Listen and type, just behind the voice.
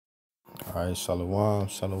All right, shalom,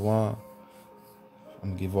 shalom.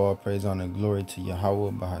 I'm gonna give all praise, honor, and glory to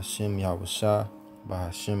Yahweh, Bahashem, Yahweh Shah,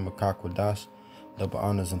 Bahashem, Makakwadash. Double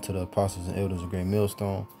honors unto the apostles and elders of Great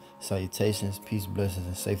Millstone. Salutations, peace, blessings,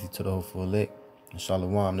 and safety to the hopeful elect. And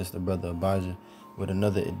shalom, this is the brother Abijah with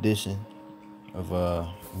another edition of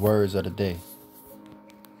words of the day.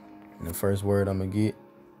 And the first word I'm gonna get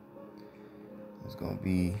is gonna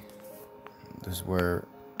be this word,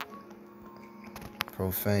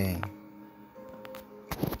 profane.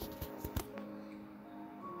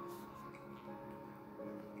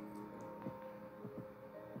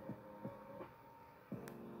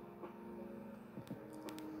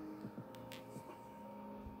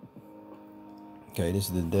 Okay, this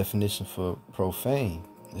is the definition for profane.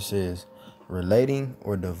 It says, relating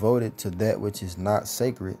or devoted to that which is not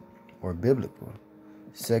sacred or biblical,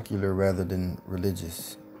 secular rather than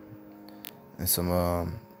religious. And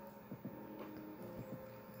some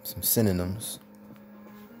synonyms.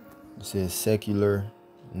 It says secular,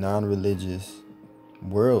 non-religious,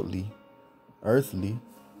 worldly, earthly,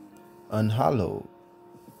 unhallowed.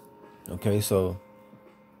 Okay, so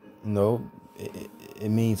it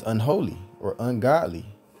means unholy or ungodly.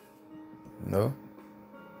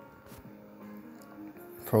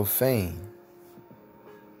 Profane.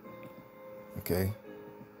 Okay,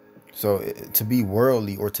 so to be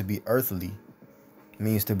worldly or to be earthly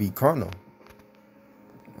means to be carnal.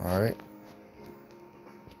 All right.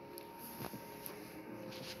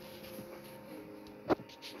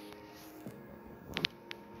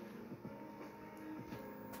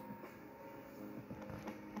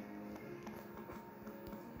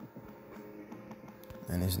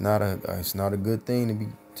 And it's not a good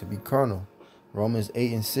thing to be carnal. Romans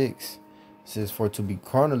 8:6 says, for to be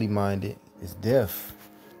carnally minded is death,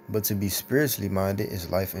 but to be spiritually minded is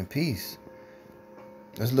life and peace.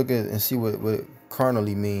 Let's look at and see what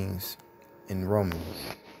carnally means in Romans.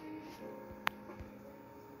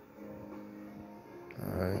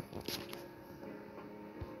 All right.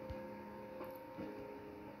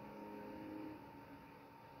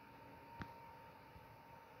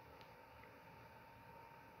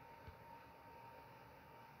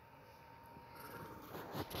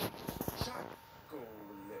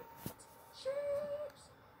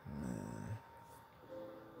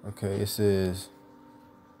 Okay, it says,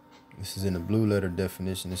 this is in the blue letter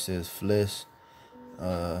definition. It says flesh.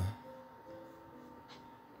 It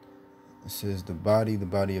says the body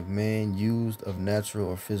of man used of natural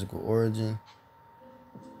or physical origin.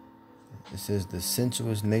 It says the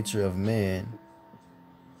sensuous nature of man.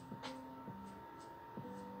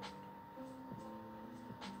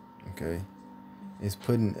 Okay, it's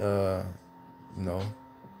putting the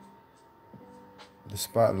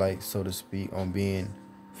spotlight, so to speak, on being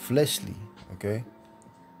fleshly. Okay,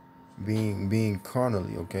 being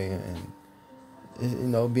carnally. Okay, and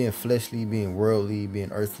being fleshly, being worldly,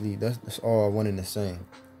 being earthly. That's all one and the same.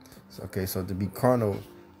 So, okay, so to be carnal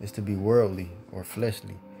is to be worldly or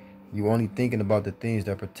fleshly. You only thinking about the things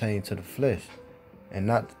that pertain to the flesh, and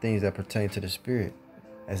not the things that pertain to the spirit,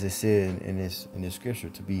 as it said in this scripture.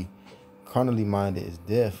 To be carnally minded is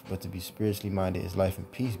death, but to be spiritually minded is life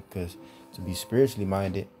and peace. Because to be spiritually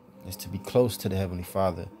minded is to be close to the Heavenly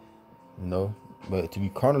Father, But to be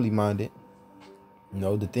carnally minded,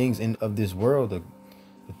 the things of this world, the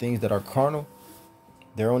things that are carnal,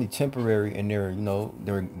 they're only temporary, and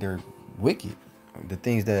they're wicked. The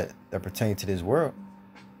things that pertain to this world.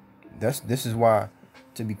 This is why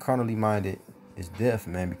to be carnally minded is death,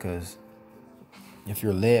 man. Because if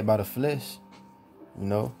you're led by the flesh,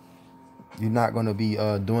 you're not going to be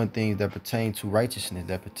doing things that pertain to righteousness,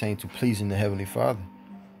 that pertain to pleasing the Heavenly Father.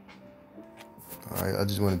 All right, I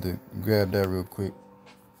just wanted to grab that real quick.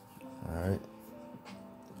 All right.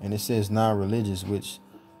 And it says non-religious, which,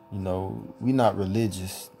 we not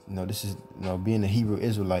religious. This is, being a Hebrew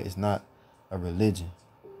Israelite is not a religion.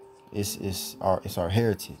 It's our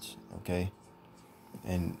heritage, okay?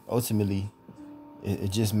 And ultimately,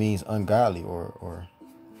 it just means ungodly or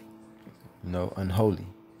unholy.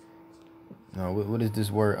 Now, what does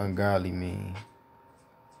this word ungodly mean?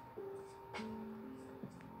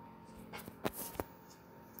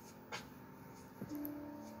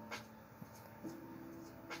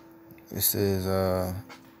 It says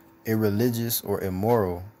irreligious or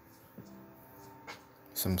immoral.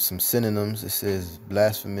 Some synonyms. It says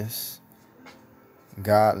blasphemous,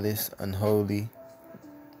 godless, unholy,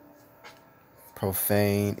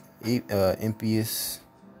 profane, impious,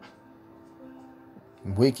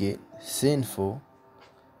 wicked, sinful,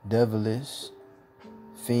 devilish,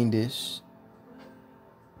 fiendish.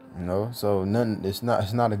 So nothing. It's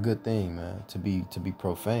not a good thing, man. To be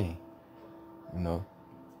profane.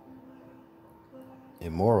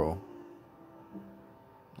 immoral.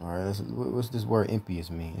 All right, what's this word impious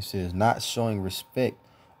mean? It says not showing respect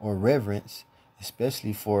or reverence,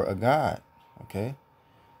 especially for a god. Okay,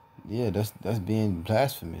 yeah, that's being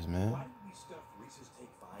blasphemous, man.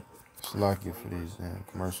 Slack you for these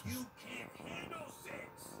commercials.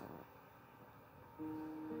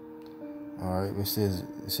 All right, it says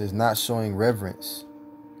not showing reverence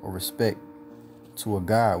or respect to a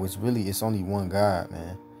God, which really it's only one God,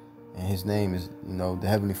 man, and His name is, the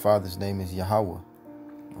Heavenly Father's name is Yahweh.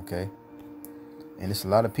 Okay, and it's a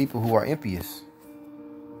lot of people who are impious.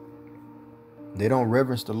 They don't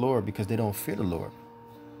reverence the Lord because they don't fear the Lord.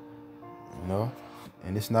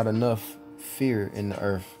 And it's not enough fear in the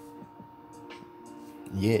earth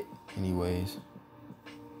yet, anyways.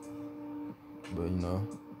 But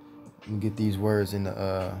you get these words in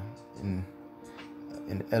the in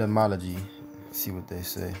etymology. See what they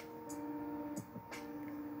say.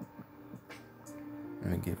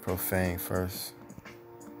 Let me get profane first.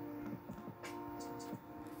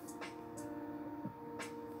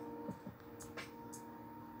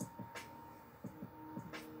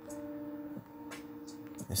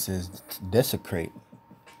 It says desecrate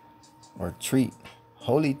or treat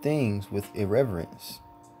holy things with irreverence.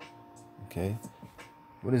 Okay.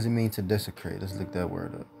 What does it mean to desecrate? Let's look that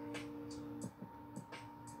word up.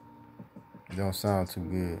 It don't sound too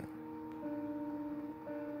good.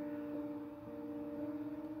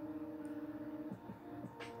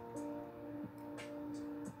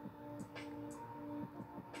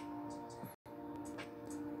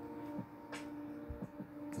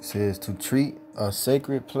 It says to treat a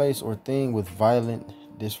sacred place or thing with violent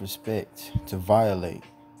disrespect, to violate.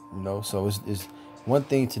 So it's one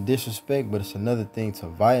thing to disrespect, but it's another thing to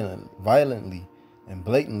violently and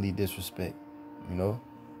blatantly disrespect. And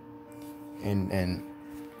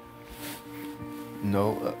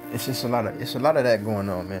it's just a lot of that going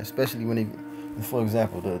on, man. Especially for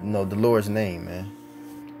example, the Lord's name, man.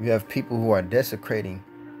 You have people who are desecrating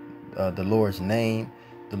the Lord's name,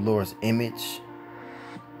 the Lord's image.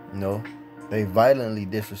 They violently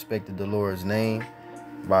disrespected the Lord's name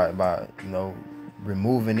by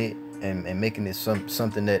removing it and making it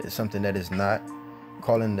something that is not,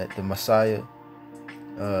 calling that the Messiah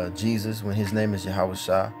Jesus when His name is Yahweh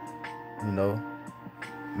Shah.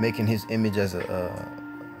 Making His image as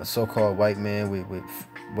a so-called white man with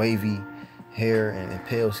wavy hair and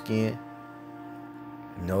pale skin.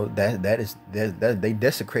 That they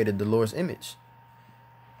desecrated the Lord's image.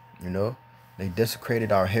 They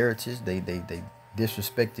desecrated our heritage. They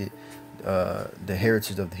disrespected the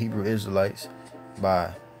heritage of the Hebrew Israelites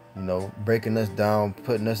by breaking us down,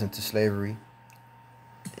 putting us into slavery,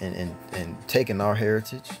 and taking our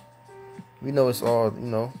heritage. We know it's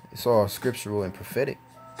all scriptural and prophetic,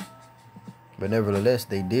 but nevertheless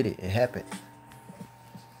they did it. It happened.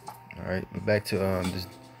 All right, but back to this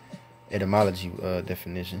etymology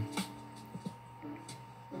definition.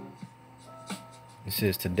 It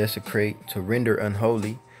says to desecrate, to render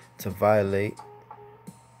unholy, to violate.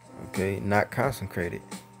 Okay, not consecrated.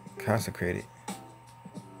 Consecrated.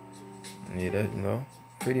 Yeah,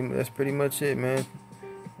 that's pretty much it, man.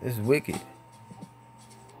 It's wicked.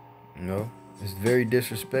 It's very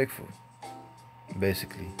disrespectful,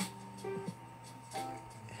 basically.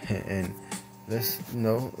 And let's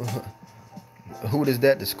who does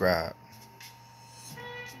that describe?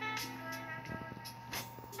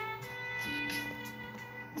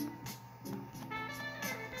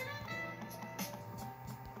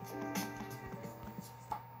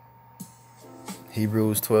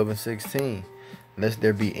 Hebrews 12:16. Lest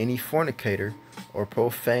there be any fornicator or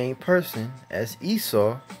profane person as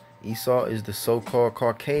Esau. Esau is the so-called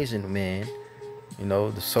Caucasian man,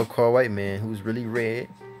 the so-called white man who's really red.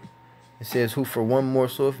 It says, who for one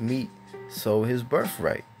morsel of meat sold his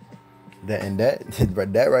birthright.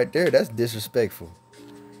 That right there, that's disrespectful.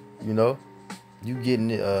 You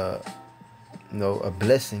getting a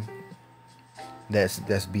blessing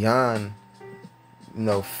that's beyond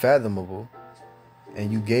fathomable,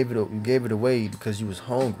 and you gave it away because you was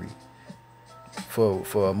hungry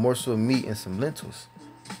for a morsel of meat and some lentils.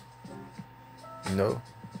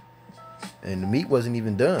 And the meat wasn't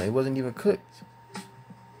even done. It wasn't even cooked.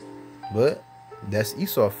 But that's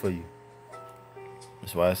Esau for you.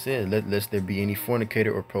 That's why I said, lest there be any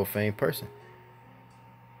fornicator or profane person.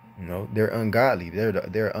 They're ungodly.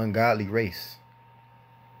 They're an ungodly race.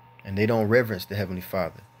 And they don't reverence the Heavenly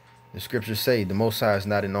Father. The scriptures say the Most High is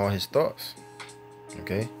not in all His thoughts.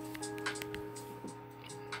 Okay?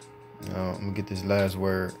 Now, I'm going to get this last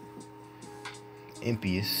word.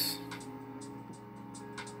 Impious.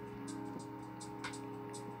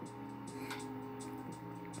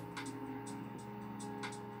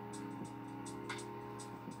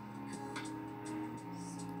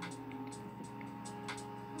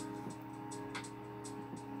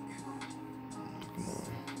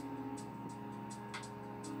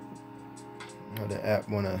 or the app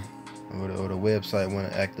wanna, or the website wanna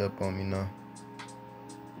act up on me now.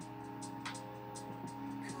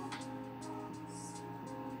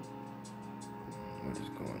 What is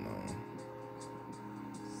going on?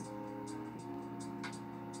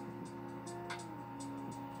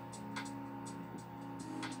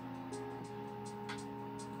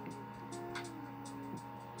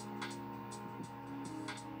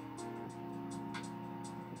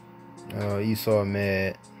 Esau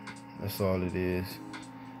mad. That's all it is.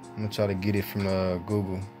 I'm gonna try to get it from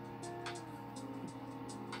Google.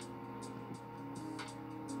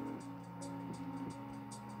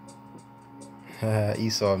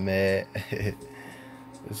 Esau mad.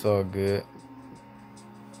 It's all good.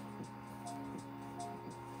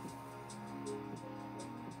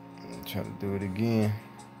 I'm trying to do it again.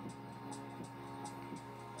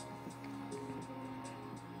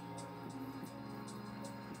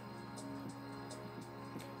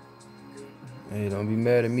 Hey, don't be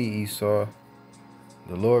mad at me, Esau.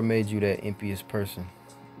 The Lord made you that impious person.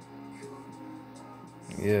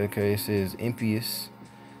 Yeah, okay, it says impious,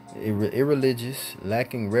 irreligious,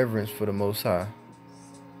 lacking reverence for the Most High,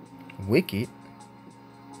 wicked,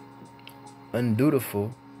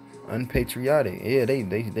 undutiful, unpatriotic. Yeah,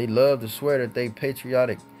 they love to swear that they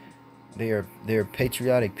patriotic. They're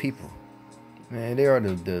patriotic people. Man, they are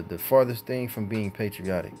the farthest thing from being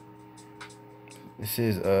patriotic. This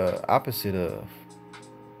is opposite of,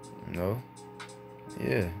 you know.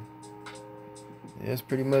 Yeah. That's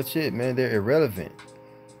pretty much it, man. They're irrelevant.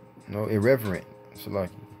 Irreverent. So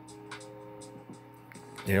like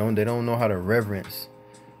they don't know how to reverence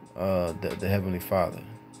the Heavenly Father.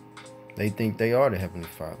 They think they are the Heavenly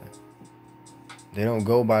Father. They don't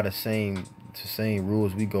go by the same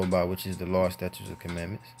rules we go by, which is the law, statutes, and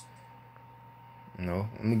commandments.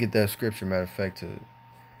 Let me get that scripture, matter of fact, to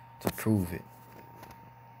prove it.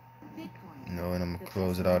 And I'm gonna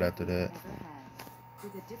close it out after that.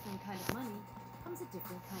 With a different kind of money comes a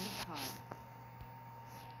different kind of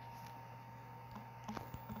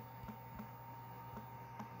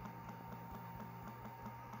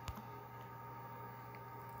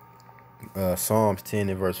car. Psalms 10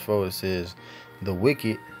 and verse 4, it says, "The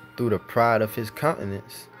wicked, through the pride of his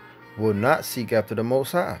countenance, will not seek after the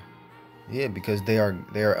Most High." Yeah, because they are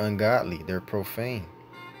ungodly, they're profane.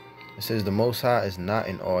 It says the Most High is not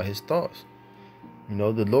in all his thoughts.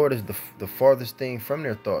 The Lord is the farthest thing from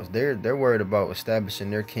their thoughts. They're worried about establishing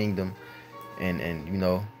their kingdom and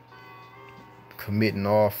committing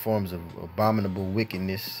all forms of abominable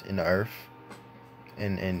wickedness in the earth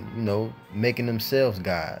and making themselves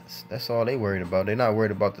gods. That's all they worried about. They're not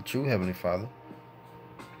worried about the true Heavenly Father.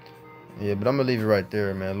 Yeah, but I'm gonna leave it right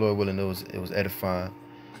there, man. Lord willing, it was edifying.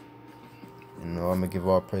 I'm gonna give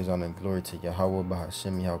all praise, honor, and glory to Yahweh,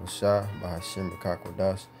 Bahashem, Yahweh Shah, Bahashem,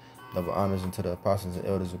 Rakakwadash. Double honors unto the apostles and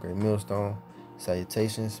elders of Great Millstone.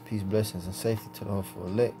 Salutations, peace, blessings, and safety to the hopeful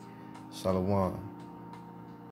elect. Shalom.